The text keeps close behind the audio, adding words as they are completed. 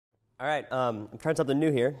All right, I'm trying something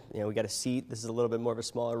new here. We got a seat. This is a little bit more of a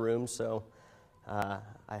smaller room, so I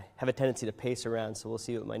have a tendency to pace around, so we'll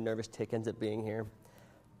see what my nervous tick ends up being here.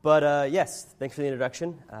 But yes, thanks for the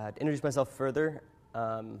introduction. To introduce myself further,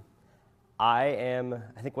 I am,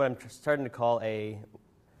 I think, what I'm starting to call a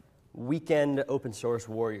weekend open source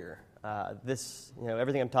warrior.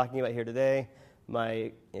 Everything I'm talking about here today,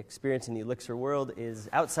 my experience in the Elixir world is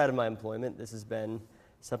outside of my employment. This has been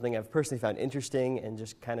something I've personally found interesting and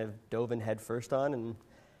just kind of dove in head first on, and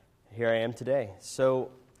here I am today.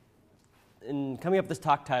 So in coming up with this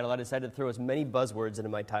talk title, I decided to throw as many buzzwords into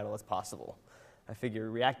my title as possible. I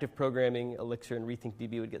figure reactive programming, Elixir, and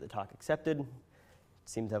RethinkDB would get the talk accepted. It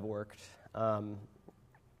seemed to have worked.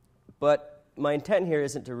 But my intent here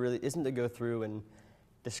isn't to go through and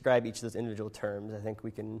describe each of those individual terms. I think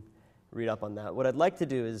we can read up on that. What I'd like to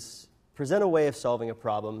do is present a way of solving a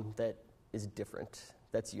problem that is different,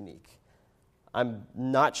 that's unique. I'm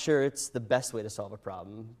not sure it's the best way to solve a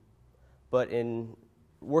problem, but in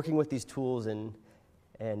working with these tools and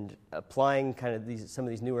applying kind of some of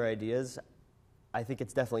these newer ideas, I think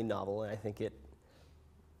it's definitely novel, and I think it,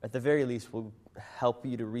 at the very least, will help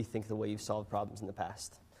you to rethink the way you've solved problems in the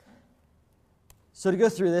past. So to go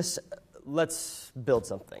through this, let's build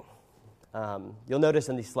something. You'll notice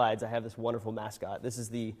in these slides I have this wonderful mascot. This is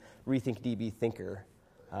the RethinkDB Thinker.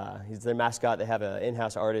 He's their mascot. They have an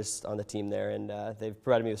in-house artist on the team there, and they've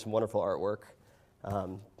provided me with some wonderful artwork.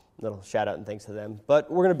 Little shout out and thanks to them. But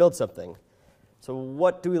we're going to build something. So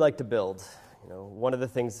what do we like to build? One of the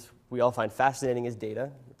things we all find fascinating is data.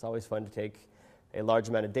 It's always fun to take a large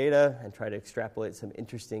amount of data and try to extrapolate some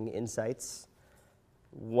interesting insights.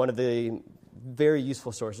 One of the very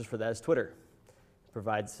useful sources for that is Twitter. It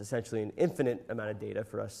provides essentially an infinite amount of data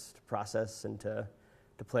for us to process and to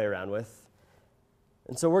play around with.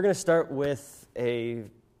 And so we're going to start with a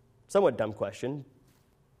somewhat dumb question,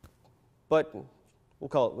 but we'll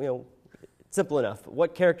call it, simple enough.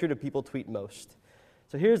 What character do people tweet most?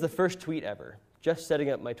 So here's the first tweet ever, just setting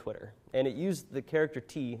up my Twitter. And it used the character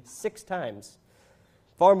T 6 times,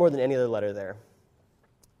 far more than any other letter there.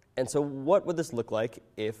 And so what would this look like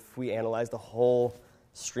if we analyzed the whole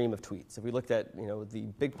stream of tweets? If we looked at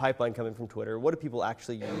the big pipeline coming from Twitter, what do people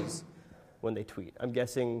actually use when they tweet? I'm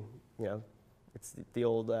guessing it's the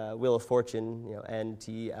old Wheel of Fortune, N,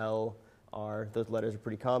 T, L, R. Those letters are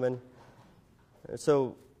pretty common.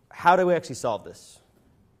 So how do we actually solve this?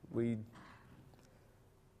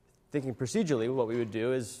 Thinking procedurally, what we would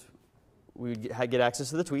do is we would get access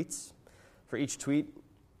to the tweets. For each tweet,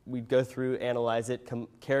 we'd go through, analyze it,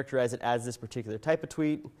 characterize it as this particular type of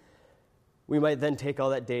tweet. We might then take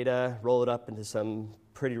all that data, roll it up into some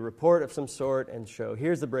pretty report of some sort, and show,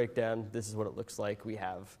 here's the breakdown. This is what it looks like. We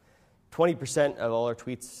have 20% of all our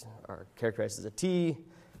tweets are characterized as a T,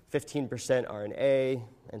 15% are an A,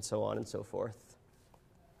 and so on and so forth.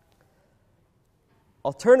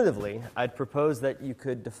 Alternatively, I'd propose that you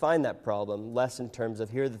could define that problem less in terms of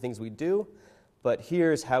here are the things we do, but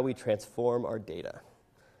here's how we transform our data.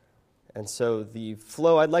 And so the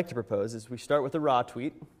flow I'd like to propose is we start with a raw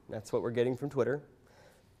tweet. That's what we're getting from Twitter.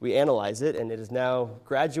 We analyze it, and it is now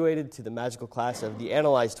graduated to the magical class of the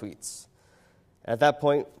analyzed tweets. At that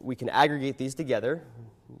point, we can aggregate these together.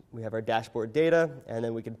 We have our dashboard data, and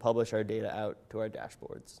then we can publish our data out to our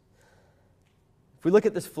dashboards. If we look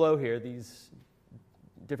at this flow here, these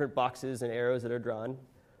different boxes and arrows that are drawn,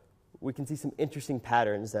 we can see some interesting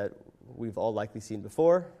patterns that we've all likely seen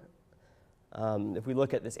before. If we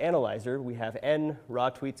look at this analyzer, we have N raw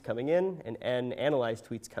tweets coming in and N analyzed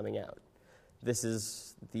tweets coming out. This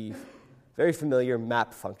is the very familiar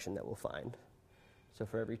map function that we'll find. So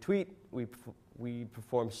for every tweet, we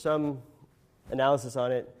perform some analysis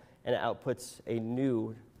on it, and it outputs a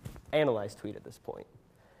new analyzed tweet at this point.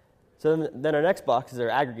 So then our next box is our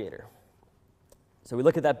aggregator. So we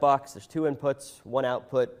look at that box. There's 2 inputs, 1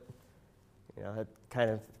 output. That kind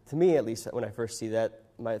of, to me at least, when I first see that,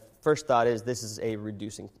 my first thought is this is a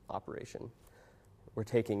reducing operation. We're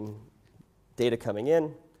taking data coming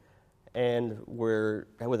in, and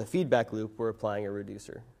with a feedback loop, we're applying a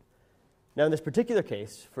reducer. Now, in this particular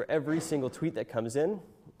case, for every single tweet that comes in,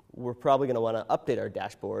 we're probably going to want to update our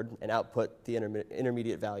dashboard and output the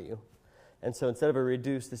intermediate value. And so instead of a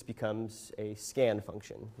reduce, this becomes a scan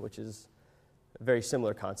function, which is a very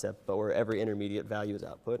similar concept, but where every intermediate value is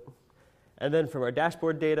output. And then from our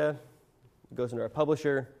dashboard data, it goes into our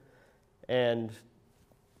publisher, and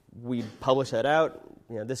we publish that out.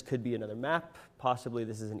 This could be another map. Possibly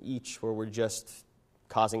this is an each, where we're just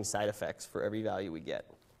causing side effects for every value we get.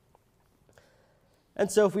 And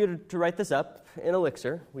so if we were to write this up in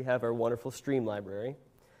Elixir, we have our wonderful stream library.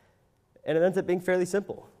 And it ends up being fairly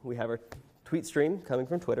simple. We have our tweet stream coming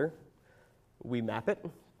from Twitter. We map it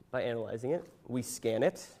by analyzing it. We scan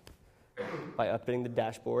it by updating the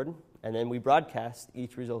dashboard. And then we broadcast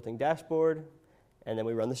each resulting dashboard, and then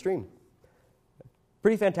we run the stream.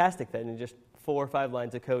 Pretty fantastic that in just 4 or 5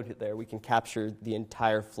 lines of code there, we can capture the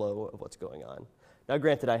entire flow of what's going on. Now,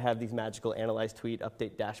 granted, I have these magical analyze, tweet,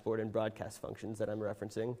 update, dashboard, and broadcast functions that I'm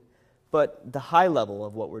referencing. But the high level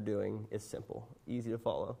of what we're doing is simple, easy to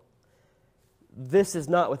follow. This is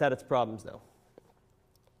not without its problems, though.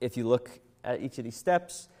 If you look at each of these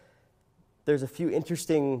steps, there's a few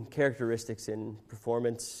interesting characteristics in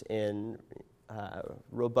performance, in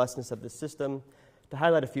robustness of the system. To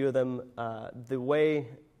highlight a few of them, the way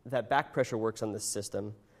that back pressure works on this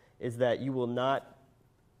system is that you will not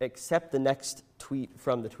accept the next tweet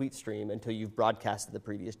from the tweet stream until you've broadcasted the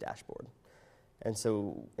previous dashboard. And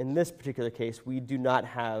so in this particular case, we do not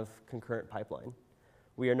have concurrent pipeline.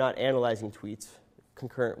 We are not analyzing tweets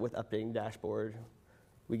concurrent with updating dashboard.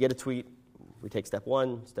 We get a tweet, we take step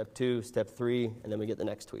 1, step 2, step 3, and then we get the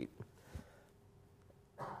next tweet.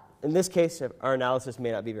 In this case, our analysis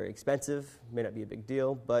may not be very expensive, may not be a big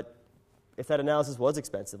deal, but if that analysis was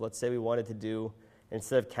expensive, let's say we wanted to do,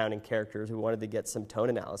 instead of counting characters, we wanted to get some tone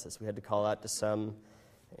analysis. We had to call out to some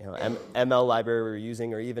ML library we were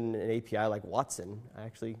using, or even an API like Watson. I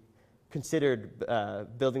actually considered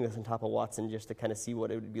building this on top of Watson just to kind of see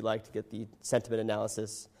what it would be like to get the sentiment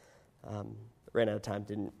analysis. Ran out of time,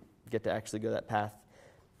 didn't get to actually go that path.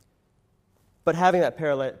 But having that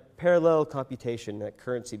parallel computation, that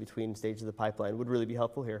currency between stages of the pipeline would really be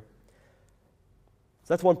helpful here.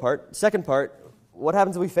 So that's one part. Second part, what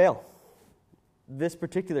happens if we fail? This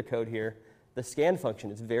particular code here, the scan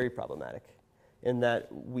function is very problematic in that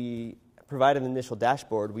we provide an initial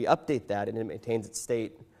dashboard, we update that, and it maintains its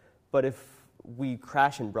state. But if we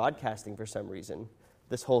crash in broadcasting for some reason,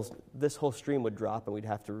 this whole stream would drop, and we'd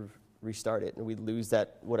have to restart it, and we'd lose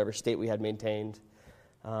that whatever state we had maintained.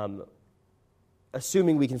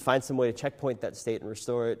 Assuming we can find some way to checkpoint that state and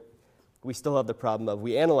restore it, we still have the problem of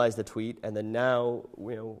we analyze the tweet, and then now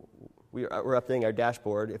we're updating our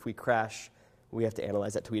dashboard. If we crash, we have to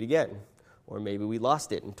analyze that tweet again. Or maybe we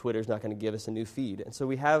lost it, and Twitter's not going to give us a new feed. And so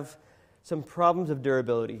we have some problems of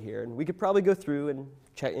durability here. And we could probably go through and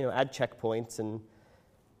add checkpoints. And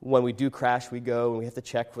when we do crash, we go and we have to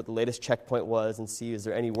check what the latest checkpoint was and see is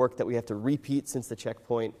there any work that we have to repeat since the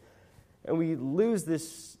checkpoint. And we lose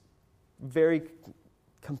this very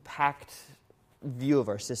compact view of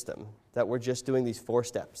our system, that we're just doing these 4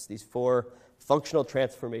 steps, these 4 functional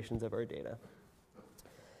transformations of our data.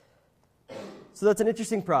 So that's an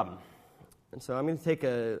interesting problem. And so I'm going to take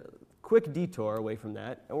a quick detour away from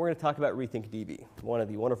that, and we're going to talk about RethinkDB, one of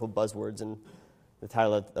the wonderful buzzwords in the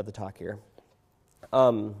title of the talk here.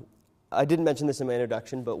 I didn't mention this in my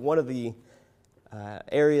introduction, but one of the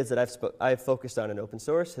areas that I've focused on in open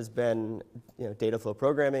source has been data flow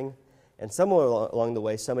programming, and somewhere along the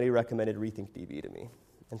way, somebody recommended RethinkDB to me.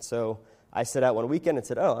 And so I set out one weekend and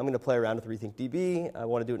said, I'm going to play around with RethinkDB. I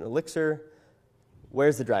want to do it in Elixir.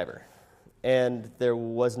 Where's the driver? And there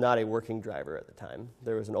was not a working driver at the time.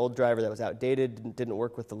 There was an old driver that was outdated, didn't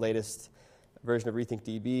work with the latest version of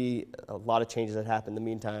RethinkDB. A lot of changes had happened in the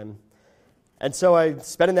meantime. And so I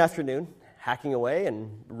spent an afternoon hacking away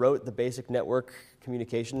and wrote the basic network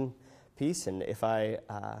communication piece. And if I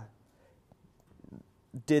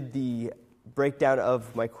did the breakdown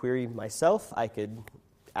of my query myself, I could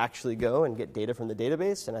actually go and get data from the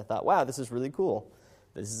database. And I thought, wow, this is really cool.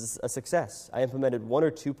 This is a success. I implemented 1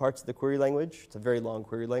 or 2 parts of the query language. It's a very long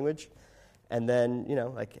query language. And then,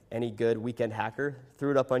 like any good weekend hacker,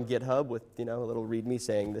 threw it up on GitHub with, a little README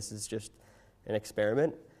saying this is just an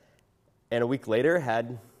experiment. And a week later,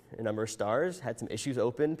 had a number of stars, had some issues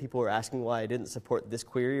open. People were asking why I didn't support this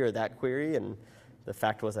query or that query. And the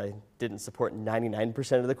fact was I didn't support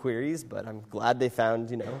 99% of the queries, but I'm glad they found,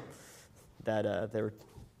 that there were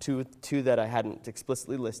two that I hadn't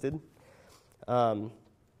explicitly listed.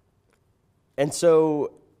 And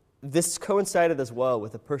so this coincided as well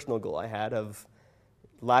with a personal goal I had of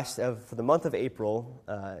for the month of April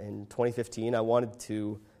in 2015, I wanted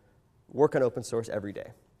to work on open source every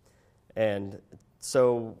day. And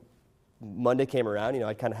so Monday came around,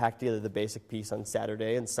 I kind of hacked together the basic piece on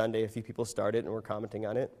Saturday, and Sunday a few people started and were commenting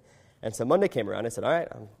on it. And so Monday came around, I said, all right,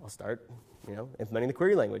 I'll start, implementing the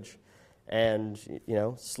query language. And,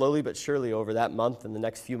 slowly but surely over that month and the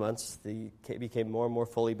next few months, it became more and more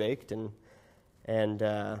fully baked. And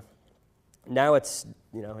now it's,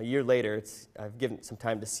 a year later, I've given some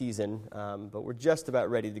time to season, but we're just about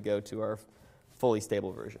ready to go to our fully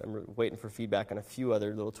stable version. I'm waiting for feedback on a few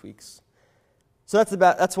other little tweaks. So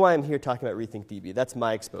that's why I'm here talking about RethinkDB. That's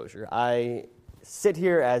my exposure. I sit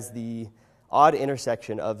here as the odd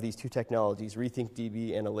intersection of these two technologies,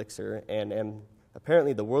 RethinkDB and Elixir, and am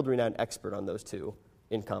apparently the world-renowned expert on those two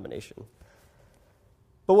in combination.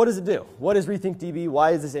 But what does it do? What is RethinkDB?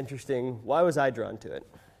 Why is this interesting? Why was I drawn to it?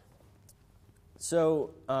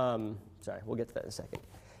 So, sorry, we'll get to that in a second.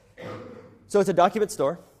 So it's a document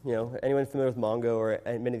store. You know, anyone familiar with Mongo or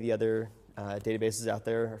many of the other databases out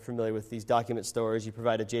there are familiar with these document stores. You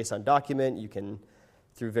provide a JSON document. You can,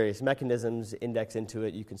 through various mechanisms, index into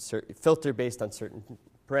it. You can filter based on certain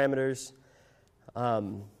parameters.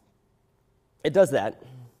 It does that.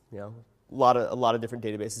 You know, a lot of different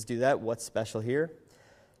databases do that. What's special here?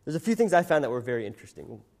 There's a few things I found that were very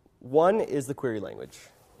interesting. One is the query language.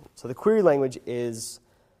 So the query language is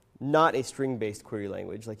not a string-based query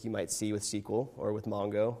language like you might see with SQL or with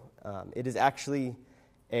Mongo. It is actually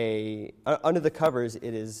under the covers,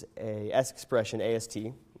 it is a S expression, AST.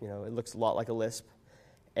 You know, it looks a lot like a Lisp.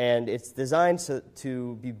 And it's designed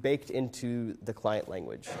to be baked into the client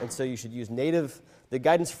language. And so you should use native. The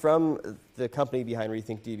guidance from the company behind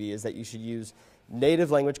RethinkDB is that you should use native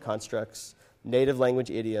language constructs, native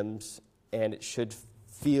language idioms, and it should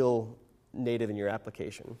feel native in your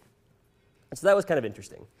application. And so that was kind of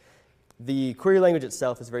interesting. The query language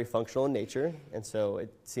itself is very functional in nature, and so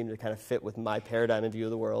it seemed to kind of fit with my paradigm and view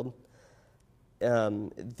of the world.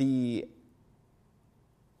 The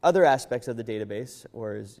other aspects of the database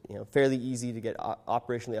is fairly easy to get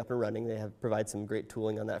operationally up and running. They provide some great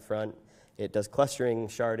tooling on that front. It does clustering,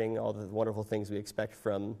 sharding, all the wonderful things we expect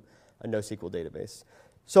from a NoSQL database.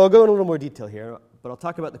 So I'll go in a little more detail here, but I'll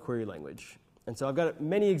talk about the query language. And so I've got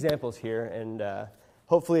many examples here, and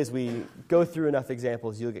hopefully as we go through enough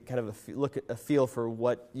examples, you'll get kind of a feel for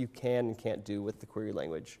what you can and can't do with the query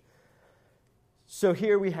language. So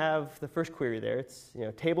here we have the first query there. It's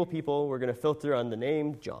table people. We're going to filter on the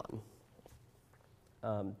name John.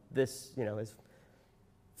 This is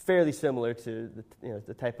fairly similar to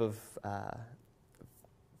the type of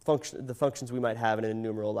the functions we might have in an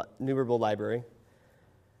enumerable library.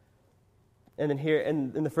 And then here,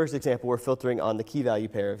 in the first example, we're filtering on the key value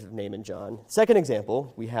pair of name and John. Second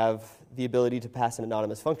example, we have the ability to pass an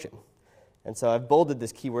anonymous function. And so I've bolded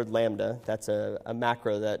this keyword lambda. That's a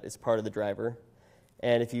macro that is part of the driver.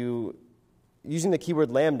 And if using the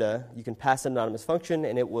keyword lambda, you can pass an anonymous function,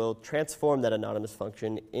 and it will transform that anonymous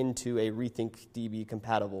function into a RethinkDB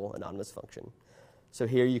compatible anonymous function. So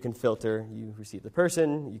here you can filter, you receive the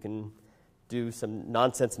person, you can do some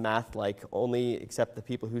nonsense math like only accept the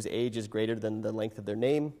people whose age is greater than the length of their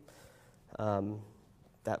name.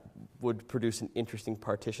 That would produce an interesting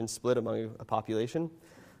partition split among a population,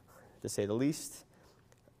 to say the least.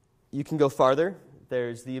 You can go farther.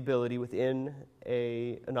 There's the ability within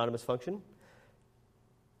an anonymous function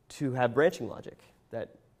to have branching logic,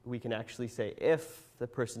 that we can actually say if the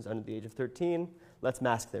person's under the age of 13, let's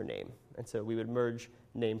mask their name. And so we would merge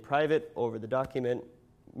name private over the document.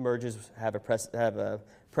 Merges have a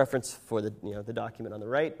preference for the document on the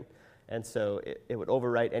right, and so it would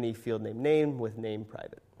overwrite any field name with name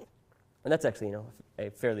private. And that's actually a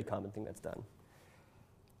fairly common thing that's done.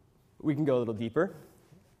 We can go a little deeper.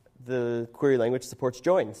 The query language supports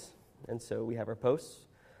joins, and so we have our posts.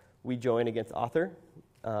 We join against author.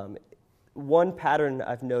 One pattern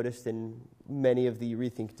I've noticed in many of the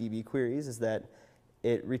RethinkDB queries is that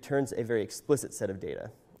it returns a very explicit set of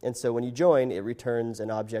data. And so when you join, it returns an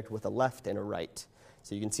object with a left and a right.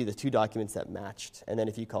 So you can see the two documents that matched. And then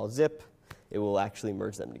if you call zip, it will actually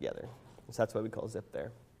merge them together. So that's why we call zip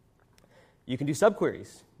there. You can do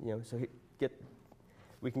subqueries. So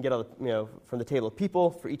we can get all the, from the table of people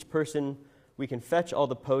for each person. We can fetch all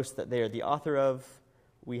the posts that they are the author of.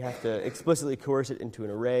 We have to explicitly coerce it into an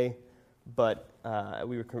array, but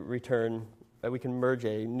we can merge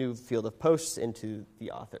a new field of posts into the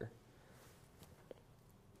author.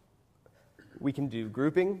 We can do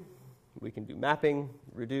grouping, we can do mapping,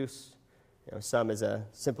 reduce. Sum is a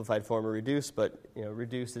simplified form of reduce, but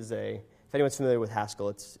reduce is if anyone's familiar with Haskell,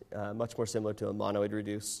 it's much more similar to a monoid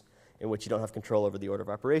reduce, in which you don't have control over the order of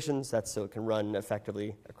operations. That's so it can run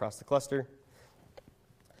effectively across the cluster.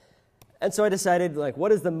 And so I decided,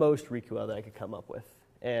 what is the most ReQL that I could come up with?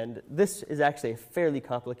 And this is actually a fairly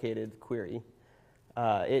complicated query.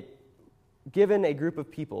 Given a group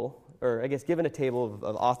of people, or I guess given a table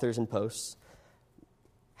of authors and posts,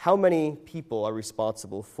 how many people are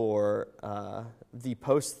responsible for the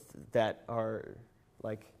posts that are,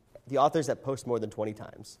 the authors that post more than 20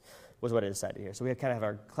 times was what I decided here. So we kind of have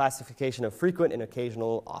our classification of frequent and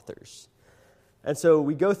occasional authors. And so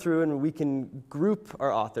we go through and we can group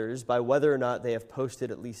our authors by whether or not they have posted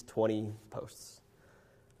at least 20 posts.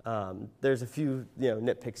 There's a few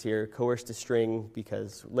nitpicks here. Coerced to string,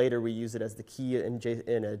 because later we use it as the key in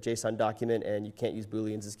a JSON document, and you can't use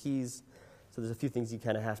Booleans as keys. So there's a few things you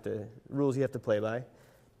kind of have to, rules you have to play by.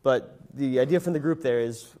 But the idea from the group there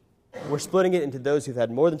is we're splitting it into those who've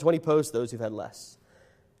had more than 20 posts, those who've had less.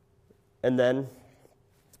 And then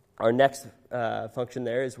our next function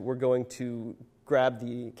there is we're going to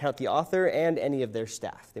count the author and any of their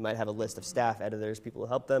staff. They might have a list of staff, editors, people who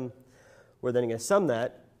help them. We're then going to sum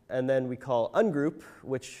that, and then we call ungroup,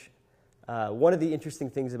 which one of the interesting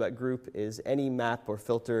things about group is any map or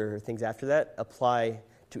filter or things after that apply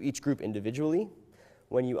to each group individually.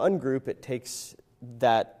 When you ungroup, it takes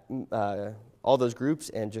that all those groups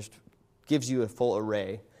and just gives you a full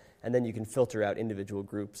array, and then you can filter out individual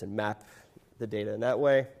groups and map the data in that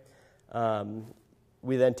way.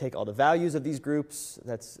 We then take all the values of these groups.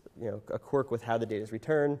 That's a quirk with how the data is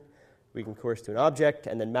returned. We can coerce to an object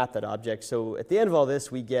and then map that object. So at the end of all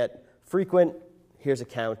this, we get frequent, here's a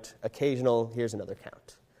count, occasional, here's another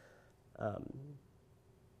count.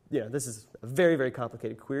 This is a very, very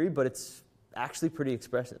complicated query, but it's actually pretty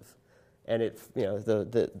expressive. And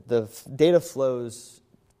the data flows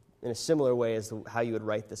in a similar way as to how you would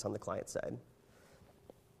write this on the client side.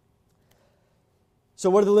 So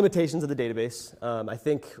what are the limitations of the database? I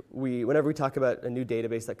think whenever we talk about a new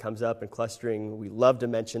database that comes up in clustering, we love to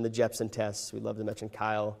mention the Jepsen tests. We love to mention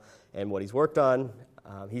Kyle and what he's worked on.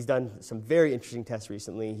 He's done some very interesting tests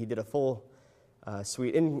recently. He did a full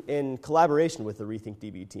suite in collaboration with the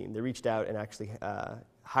RethinkDB team. They reached out and actually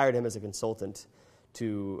hired him as a consultant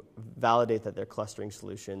to validate that their clustering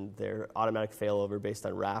solution, their automatic failover based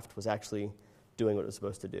on Raft, was actually doing what it was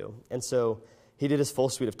supposed to do. And so he did his full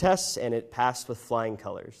suite of tests, and it passed with flying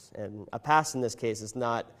colors. And a pass in this case is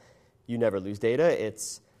not you never lose data.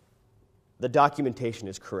 It's the documentation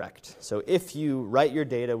is correct. So if you write your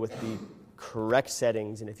data with the correct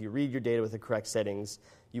settings, and if you read your data with the correct settings,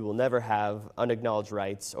 you will never have unacknowledged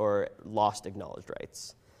writes or lost acknowledged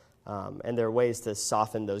writes. And there are ways to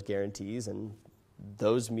soften those guarantees, and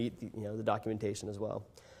those meet the documentation as well.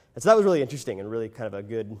 And so that was really interesting and really kind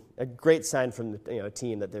of a great sign from the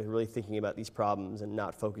team that they're really thinking about these problems and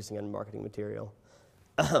not focusing on marketing material.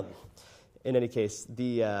 In any case,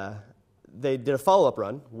 they did a follow-up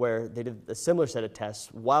run where they did a similar set of tests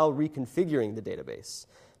while reconfiguring the database.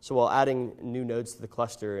 So while adding new nodes to the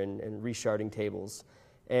cluster and resharding tables.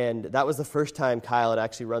 And that was the first time Kyle had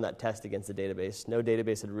actually run that test against the database. No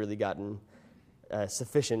database had really gotten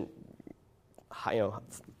sufficient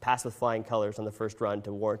pass with flying colors on the first run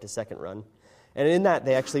to warrant a second run. And in that,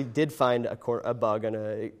 they actually did find a bug on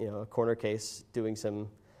a corner case doing some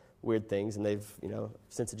weird things, and they've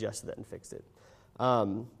since adjusted that and fixed it.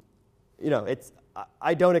 I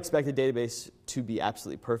don't expect the database to be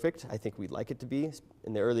absolutely perfect. I think we'd like it to be.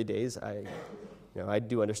 In the early days, I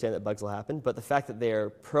do understand that bugs will happen, but the fact that they are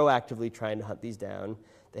proactively trying to hunt these down,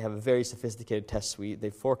 they have a very sophisticated test suite, they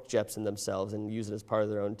forked Jepsen themselves and use it as part of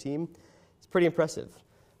their own team, it's pretty impressive.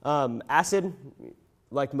 ACID,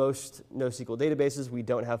 like most NoSQL databases, we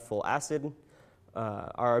don't have full ACID.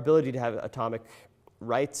 Our ability to have atomic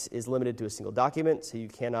writes is limited to a single document, so you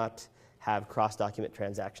cannot have cross-document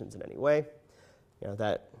transactions in any way.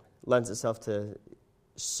 That lends itself to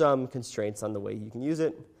some constraints on the way you can use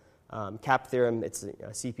it. CAP theorem, it's a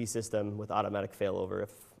CP system with automatic failover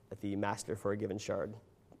if the master for a given shard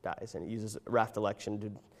dies, and it uses Raft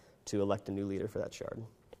election to elect a new leader for that shard.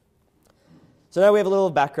 So now we have a little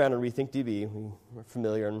background on RethinkDB. We're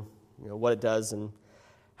familiar on what it does and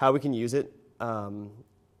how we can use it.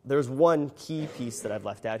 There's one key piece that I've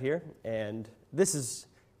left out here, and this is,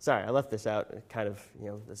 sorry, I left this out, kind of,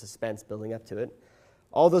 the suspense building up to it.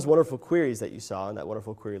 All those wonderful queries that you saw in that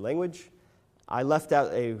wonderful query language, I left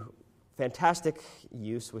out a fantastic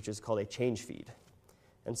use, which is called a change feed.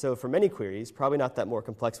 And so for many queries, probably not that more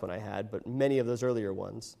complex one I had, but many of those earlier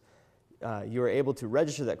ones, you are able to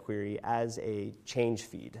register that query as a change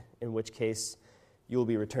feed, in which case you will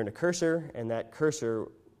be returned a cursor, and that cursor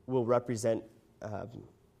will represent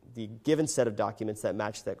the given set of documents that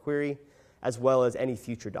match that query, as well as any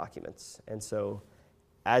future documents. And so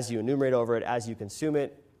as you enumerate over it, as you consume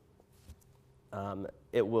it,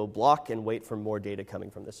 it will block and wait for more data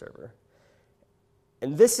coming from the server.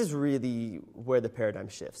 And this is really where the paradigm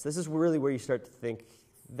shifts. This is really where you start to think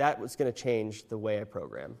that was going to change the way I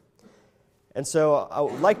program. And so I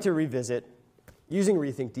would like to revisit, using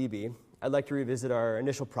RethinkDB, I'd like to revisit our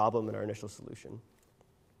initial problem and our initial solution,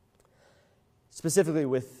 specifically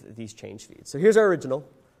with these change feeds. So here's our original.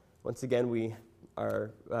 Once again, we have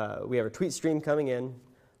a tweet stream coming in.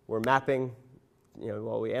 We're mapping.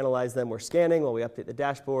 While we analyze them, we're scanning while we update the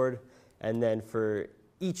dashboard. And then for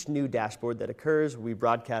each new dashboard that occurs, we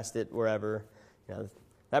broadcast it wherever.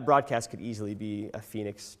 That broadcast could easily be a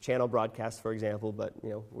Phoenix channel broadcast, for example, but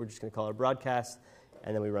we're just going to call it a broadcast,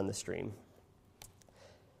 and then we run the stream.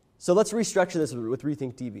 So let's restructure this with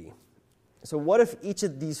RethinkDB. So what if each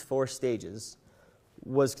of these 4 stages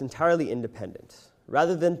was entirely independent?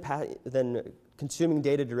 Rather than consuming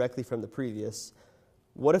data directly from the previous,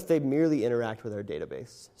 what if they merely interact with our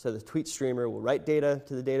database? So the tweet streamer will write data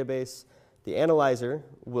to the database. The analyzer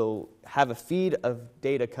will have a feed of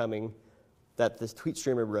data coming that this tweet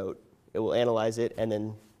streamer wrote. It will analyze it and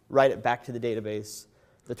then write it back to the database.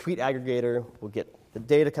 The tweet aggregator will get the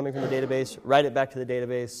data coming from the database, write it back to the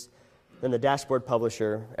database. Then the dashboard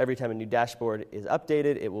publisher, every time a new dashboard is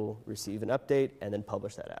updated, it will receive an update and then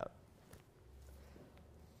publish that out.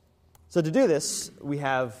 So to do this, we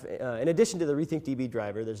have, in addition to the RethinkDB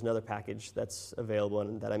driver, there's another package that's available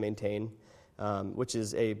and that I maintain, which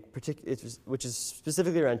is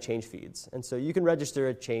specifically around change feeds. And so you can register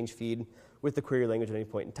a change feed with the query language at any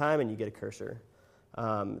point in time, and you get a cursor.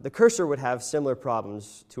 The cursor would have similar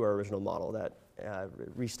problems to our original model, that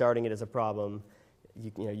restarting it is a problem.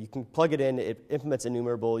 You can plug it in. It implements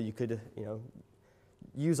enumerable. You could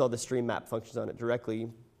use all the stream map functions on it directly.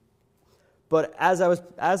 But as I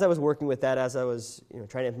was working with that, as I was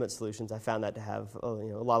trying to implement solutions, I found that to have a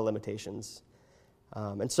lot of limitations.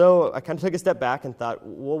 And so I kind of took a step back and thought,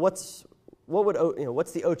 well, what's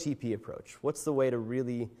the OTP approach? What's the way to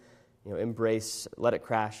really embrace, let it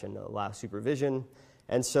crash, and allow supervision?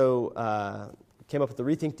 And so came up with the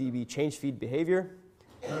RethinkDB change feed behavior.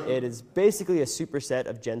 It is basically a superset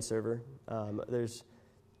of GenServer. There's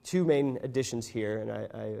 2 main additions here, and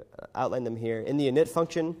I outlined them here. In the init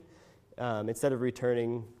function, instead of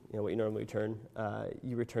returning what you normally return,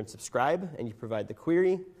 you return subscribe, and you provide the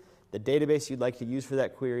query, the database you'd like to use for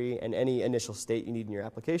that query, and any initial state you need in your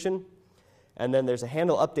application. And then there's a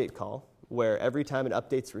handle update call, where every time an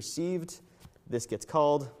update's received, this gets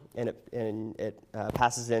called, and it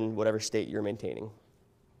passes in whatever state you're maintaining.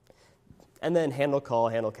 And then handle call,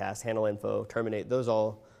 handle cast, handle info, terminate, those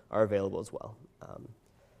all are available as well.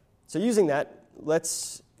 So using that,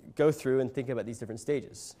 let's go through and think about these different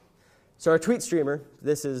stages. So our tweet streamer,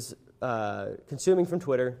 this is consuming from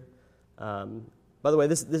Twitter. By the way,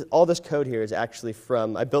 all this code here is actually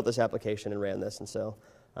from, I built this application and ran this, and so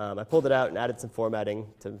I pulled it out and added some formatting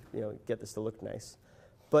to get this to look nice.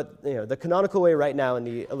 But the canonical way right now in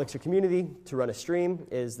the Elixir community to run a stream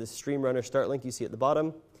is the stream runner start link you see at the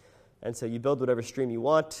bottom. And so you build whatever stream you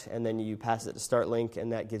want, and then you pass it to start link,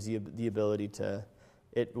 and that gives you the ability to,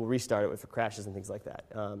 it will restart it if it crashes and things like that.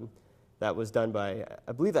 That was done by,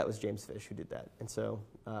 I believe that was James Fish who did that. And so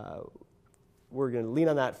we're going to lean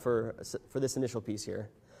on that for this initial piece here.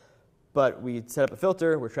 But we set up a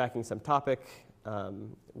filter, we're tracking some topic. For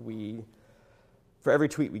every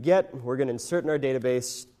tweet we get, we're going to insert in our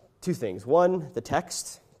database 2 things. 1, the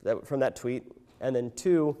text from that tweet, and then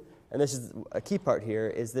 2, and this is a key part here,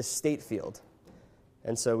 is this state field.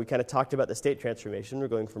 And so we kind of talked about the state transformation. We're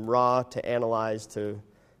going from raw to analyze to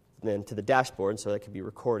then to the dashboard, so that can be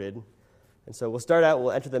recorded. And so we'll start out,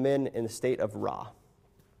 we'll enter them in the state of raw.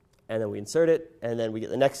 And then we insert it, and then we get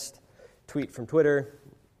the next tweet from Twitter.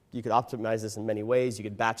 You could optimize this in many ways. You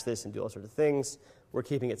could batch this and do all sorts of things. We're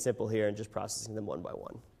keeping it simple here and just processing them one by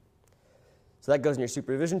one. So that goes in your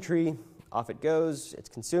supervision tree. Off it goes. It's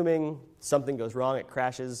consuming. Something goes wrong. It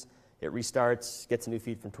crashes. It restarts, gets a new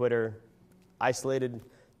feed from Twitter, isolated,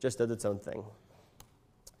 just does its own thing.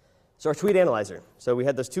 So our tweet analyzer. So we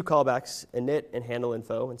had those 2 callbacks, init and handle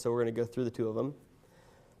info, and so we're going to go through the 2 of them.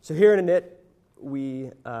 So here in init, we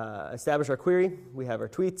establish our query. We have our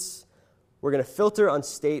tweets. We're going to filter on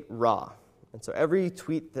state raw. And so every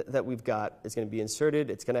tweet that we've got is going to be inserted.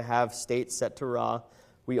 It's going to have state set to raw.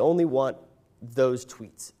 We only want those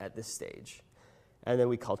tweets at this stage. And then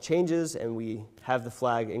we call changes, and we have the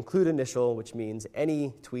flag include initial, which means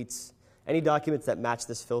any tweets, any documents that match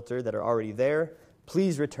this filter that are already there,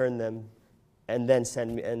 please return them, and then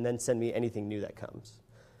send me anything new that comes.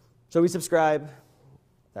 So we subscribe,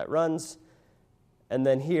 that runs, and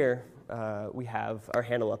then here we have our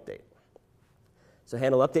handle update. So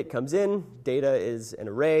handle update comes in. Data is an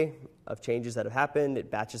array of changes that have happened.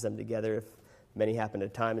 It batches them together if many happen at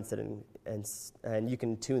a time, and you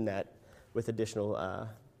can tune that with additional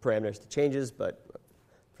parameters to changes, but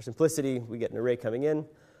for simplicity, we get an array coming in.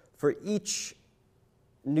 For each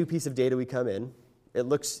new piece of data we come in, it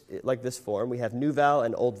looks like this form. We have new val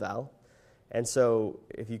and old val. And so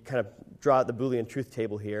if you kind of draw out the Boolean truth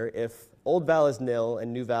table here, if old val is nil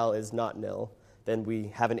and new val is not nil, then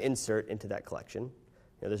we have an insert into that collection.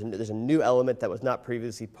 There's a new element that was not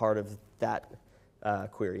previously part of that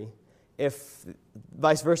query. If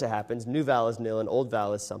vice versa happens, new val is nil and old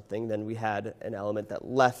val is something, then we had an element that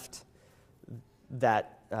left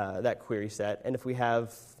that, that query set. And if we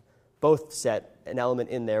have both set, an element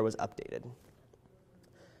in there was updated.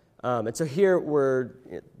 And so here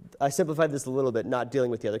I simplified this a little bit, not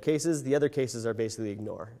dealing with the other cases. The other cases are basically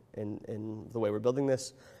ignore in the way we're building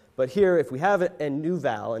this. But here, if we have a new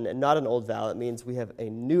val and not an old val, it means we have a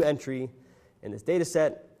new entry in this data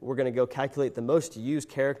set. We're going to go calculate the most used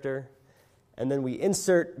character. And then we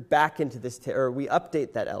insert back into this, or we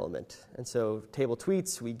update that element. And so table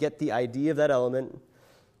tweets, we get the ID of that element,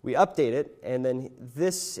 we update it, and then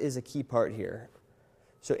this is a key part here.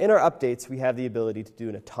 So in our updates, we have the ability to do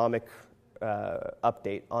an atomic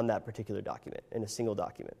update on that particular document in a single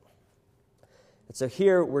document. And so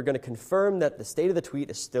here, we're going to confirm that the state of the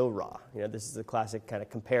tweet is still raw. This is a classic kind of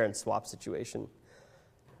compare and swap situation.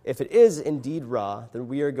 If it is indeed raw, then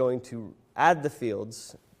we are going to add the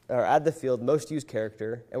fields, or add the field most used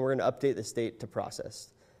character, and we're going to update the state to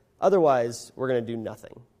processed. Otherwise, we're going to do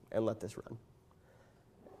nothing and let this run.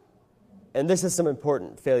 And this has some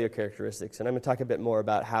important failure characteristics, and I'm going to talk a bit more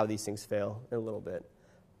about how these things fail in a little bit.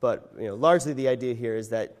 But largely the idea here is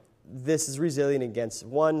that this is resilient against,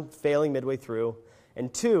 one, failing midway through,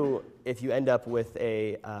 and two, if you end up with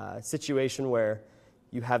a situation where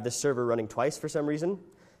you have the server running twice for some reason,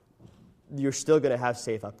 you're still going to have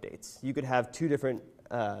safe updates. You could have two different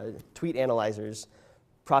tweet analyzers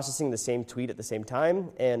processing the same tweet at the same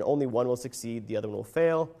time, and only one will succeed, the other one will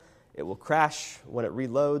fail. It will crash when it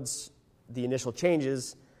reloads. The initial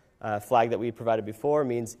changes flag that we provided before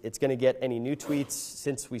means it's going to get any new tweets.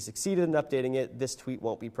 Since we succeeded in updating it, this tweet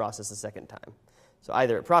won't be processed a second time. So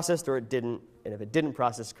either it processed or it didn't, and if it didn't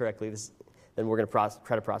process correctly, then we're going to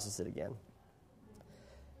try to process it again.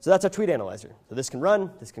 So that's our tweet analyzer. So this can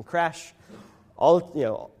run, this can crash.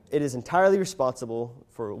 It is entirely responsible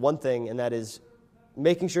for one thing, and that is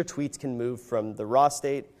making sure tweets can move from the raw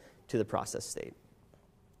state to the processed state.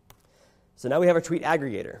 So now we have our tweet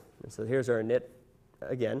aggregator. And so here's our init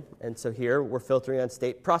again. And so here we're filtering on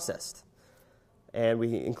state processed. And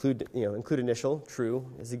we include initial,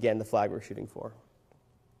 true, is again the flag we're shooting for.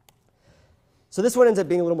 So this one ends up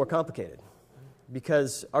being a little more complicated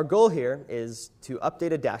because our goal here is to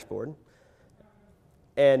update a dashboard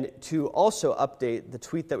and to also update the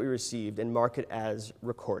tweet that we received and mark it as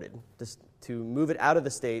recorded, to move it out of the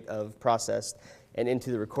state of processed and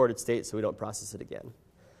into the recorded state so we don't process it again.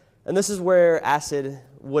 And this is where ACID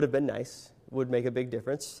would have been nice, would make a big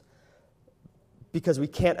difference, because we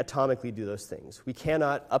can't atomically do those things. We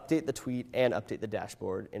cannot update the tweet and update the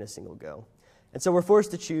dashboard in a single go. And so we're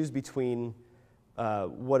forced to choose between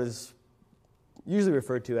what is usually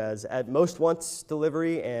referred to as at most once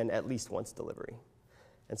delivery and at least once delivery.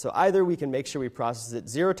 And so either we can make sure we process it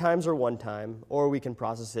 0 times or 1 time, or we can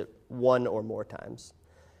process it 1 or more times.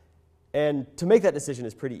 And to make that decision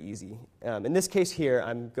is pretty easy. In this case here,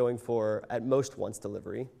 I'm going for at most once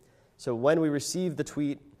delivery. So when we receive the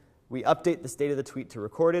tweet, we update the state of the tweet to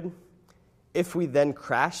recorded. If we then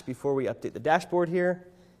crash before we update the dashboard here,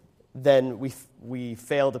 then we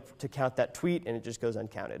fail to count that tweet, and it just goes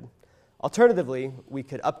uncounted. Alternatively, we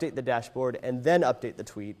could update the dashboard and then update the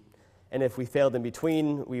tweet. And if we failed in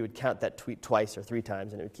between, we would count that tweet twice or 3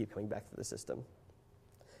 times, and it would keep coming back to the system.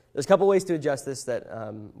 There's a couple ways to adjust this that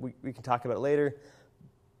we can talk about later,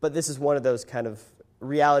 but this is one of those kind of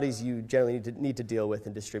realities you generally need to deal with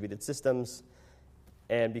in distributed systems.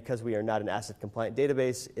 And because we are not an ACID-compliant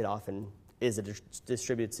database, it often is a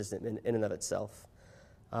distributed system in and of itself.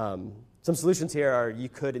 Some solutions here are you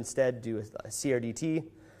could instead do a CRDT,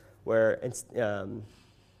 where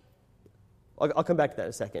I'll come back to that in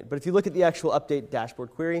a second. But if you look at the actual update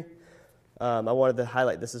dashboard query, I wanted to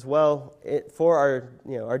highlight this as well. For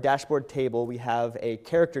our dashboard table, we have a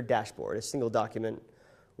character dashboard, a single document.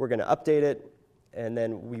 We're going to update it, and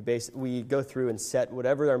then we go through and set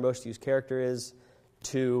whatever our most used character is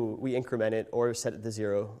to we increment it or set it to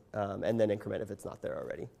 0, and then increment if it's not there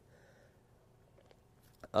already.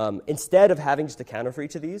 Instead of having just a counter for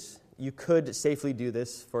each of these, you could safely do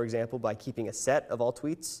this, for example, by keeping a set of all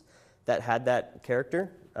tweets that had that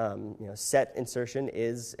character. Set insertion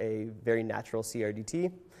is a very natural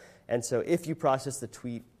CRDT. And so if you process the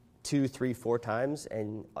tweet 2, 3, 4 times,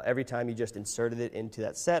 and every time you just inserted it into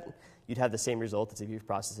that set, you'd have the same result as if you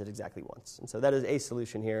processed it exactly once. And so that is a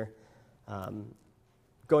solution here.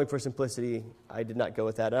 Going for simplicity, I did not go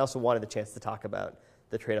with that. I also wanted the chance to talk about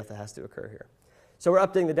the trade-off that has to occur here. So we're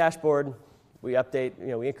updating the dashboard. We update,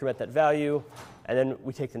 we increment that value, and then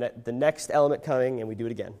we take the next element coming and we do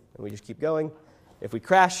it again, and we just keep going. If we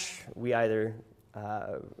crash, we either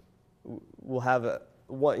will have a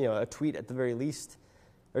tweet at the very least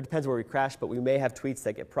or it depends where we crash, but we may have tweets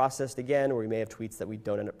that get processed again, or we may have tweets that we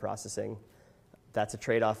don't end up processing. That's a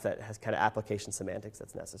trade-off that has kind of application semantics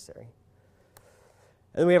that's necessary.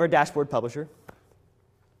 And then we have our dashboard publisher.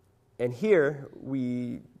 And here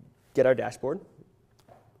we get our dashboard.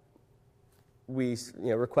 We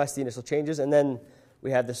request the initial changes, and then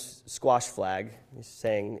we have this squash flag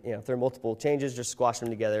saying, if there are multiple changes, just squash them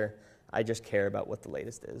together. I just care about what the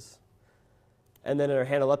latest is. And then in our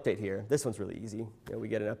handle update here, this one's really easy. We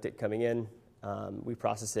get an update coming in, we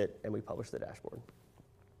process it, and we publish the dashboard.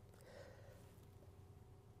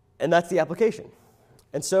 And that's the application.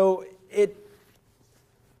 And so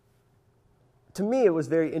to me, it was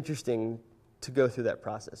very interesting to go through that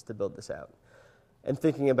process to build this out and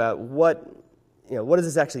thinking about what does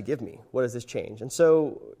this actually give me? What does this change? And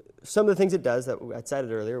so some of the things it does that I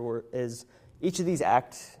cited earlier is each of these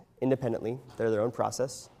act independently. They're their own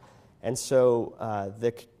process. And so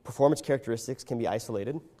the performance characteristics can be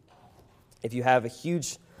isolated. If you have a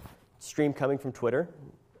huge stream coming from Twitter,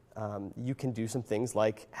 you can do some things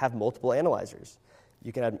like have multiple analyzers.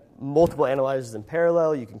 You can add multiple analyzers in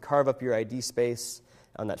parallel. You can carve up your ID space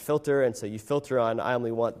on that filter. And so you filter on, I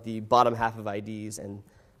only want the bottom half of IDs, and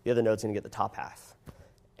the other node's going to get the top half.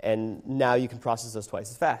 And now you can process those twice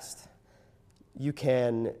as fast. You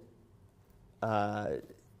can, sorry,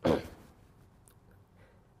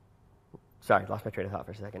 lost my train of thought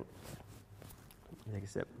for a second. Let me take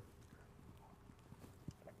a sip.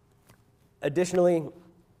 Additionally,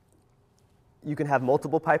 you can have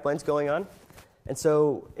multiple pipelines going on. And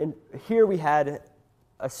so here we had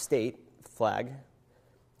a state flag,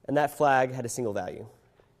 and that flag had a single value.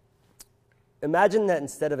 Imagine that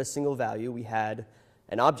instead of a single value, we had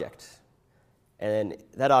an object. And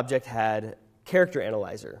that object had character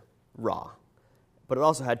analyzer, raw. But it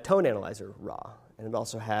also had tone analyzer, raw. And it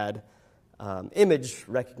also had image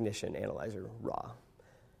recognition analyzer, raw.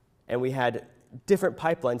 And we had different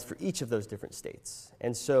pipelines for each of those different states.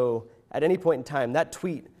 And so at any point in time, that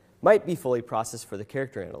tweet might be fully processed for the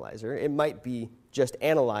character analyzer. It might be just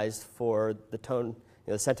analyzed for the tone,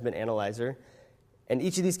 the sentiment analyzer. And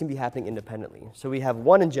each of these can be happening independently. So we have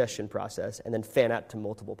one ingestion process and then fan out to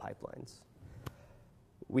multiple pipelines.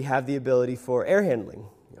 We have the ability for error handling.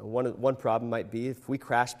 One problem might be if we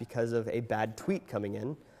crash because of a bad tweet coming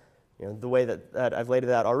in. The way that I've laid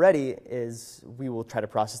it out already is we will try to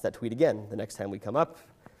process that tweet again the next time we come up.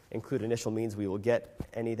 Include initial means we will get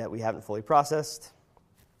any that we haven't fully processed.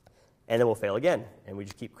 And then we'll fail again, and we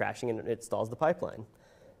just keep crashing, and it stalls the pipeline.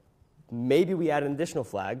 Maybe we add an additional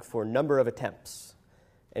flag for number of attempts.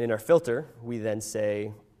 And in our filter, we then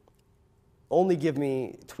say, only give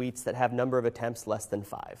me tweets that have number of attempts less than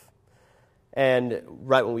 5. And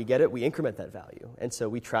right when we get it, we increment that value. And so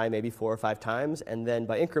we try maybe 4 or 5 times, and then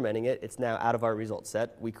by incrementing it, it's now out of our result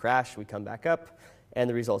set. We crash, we come back up, and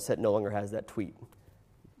the result set no longer has that tweet.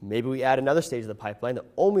 Maybe we add another stage of the pipeline that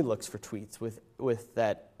only looks for tweets with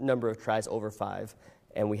that number of tries over 5,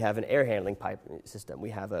 and we have an error handling system. We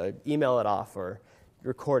have a email it off or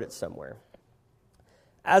record it somewhere.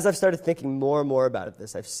 As I've started thinking more and more about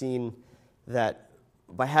this, I've seen that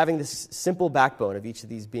by having this simple backbone of each of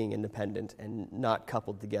these being independent and not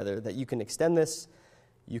coupled together, that you can extend this,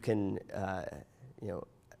 you can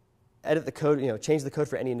edit the code, change the code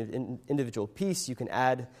for any individual piece. You can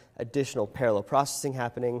add additional parallel processing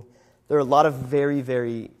happening. There are a lot of very,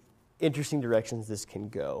 very interesting directions this can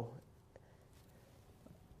go.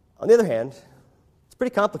 On the other hand, it's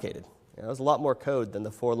pretty complicated. There's a lot more code than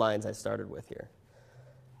the 4 lines I started with here.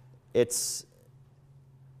 It's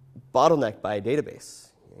bottlenecked by a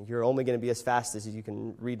database. You're only going to be as fast as you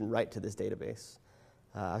can read and write to this database.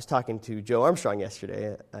 I was talking to Joe Armstrong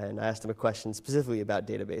yesterday, and I asked him a question specifically about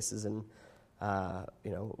databases and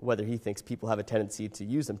whether he thinks people have a tendency to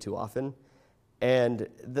use them too often. And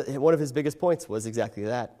one of his biggest points was exactly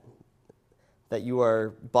that you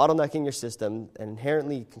are bottlenecking your system, an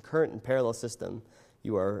inherently concurrent and parallel system.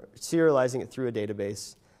 You are serializing it through a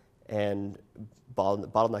database and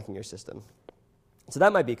bottlenecking your system. So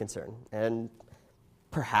that might be a concern. And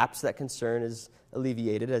perhaps that concern is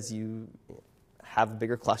alleviated as you have a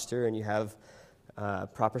bigger cluster and you have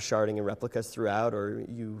proper sharding and replicas throughout, or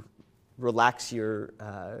you relax your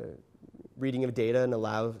reading of data and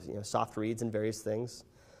allow soft reads and various things.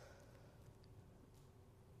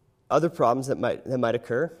 Other problems that might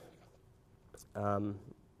occur,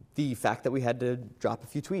 the fact that we had to drop a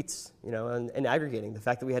few tweets, and aggregating, the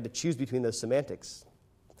fact that we had to choose between those semantics,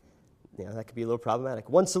 that could be a little problematic.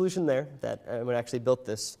 One solution there that when I actually built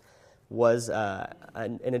this was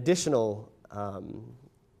an additional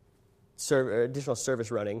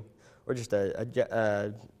service running, or just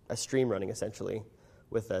a stream running essentially,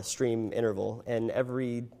 with a stream interval, and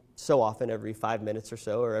every so often, every 5 minutes or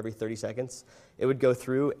so, or every 30 seconds, it would go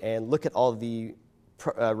through and look at all the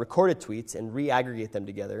recorded tweets and re-aggregate them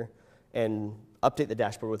together and update the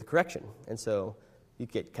dashboard with a correction. And so you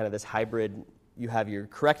get kind of this hybrid, you have your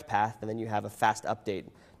correct path, and then you have a fast update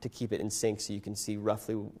to keep it in sync so you can see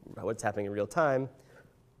roughly what's happening in real time.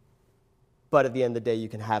 But at the end of the day, you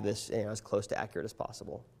can have this as close to accurate as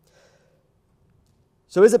possible.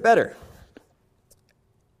 So is it better?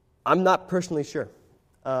 I'm not personally sure.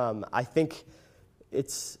 I think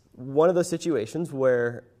it's one of those situations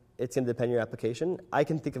where it's going to depend on your application. I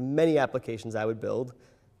can think of many applications I would build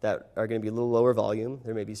that are going to be a little lower volume.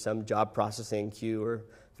 There may be some job processing queue or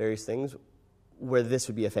various things where this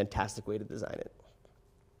would be a fantastic way to design it.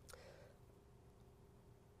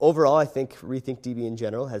 Overall, I think RethinkDB in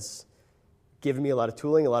general has given me a lot of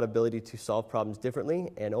tooling, a lot of ability to solve problems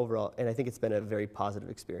differently, and I think it's been a very positive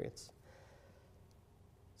experience.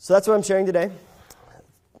 So that's what I'm sharing today.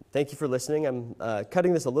 Thank you for listening. I'm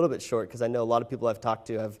cutting this a little bit short because I know a lot of people I've talked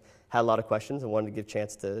to have had a lot of questions and wanted to give a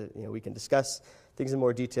chance to, we can discuss things in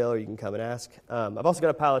more detail or you can come and ask. I've also got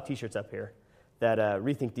a pile of t-shirts up here that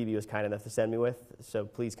RethinkDB was kind enough to send me with, so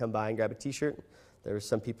please come by and grab a t-shirt. There were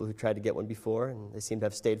some people who tried to get one before, and they seem to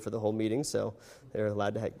have stayed for the whole meeting, so they're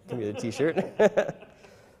allowed to come get a t-shirt. But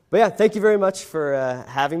yeah, thank you very much for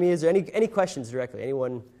having me. Is there any questions directly?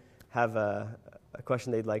 Anyone have a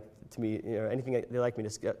question they'd like to me, anything they'd like me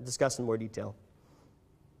to discuss in more detail?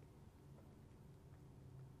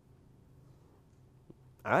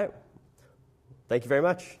 All right. Thank you very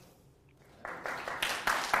much.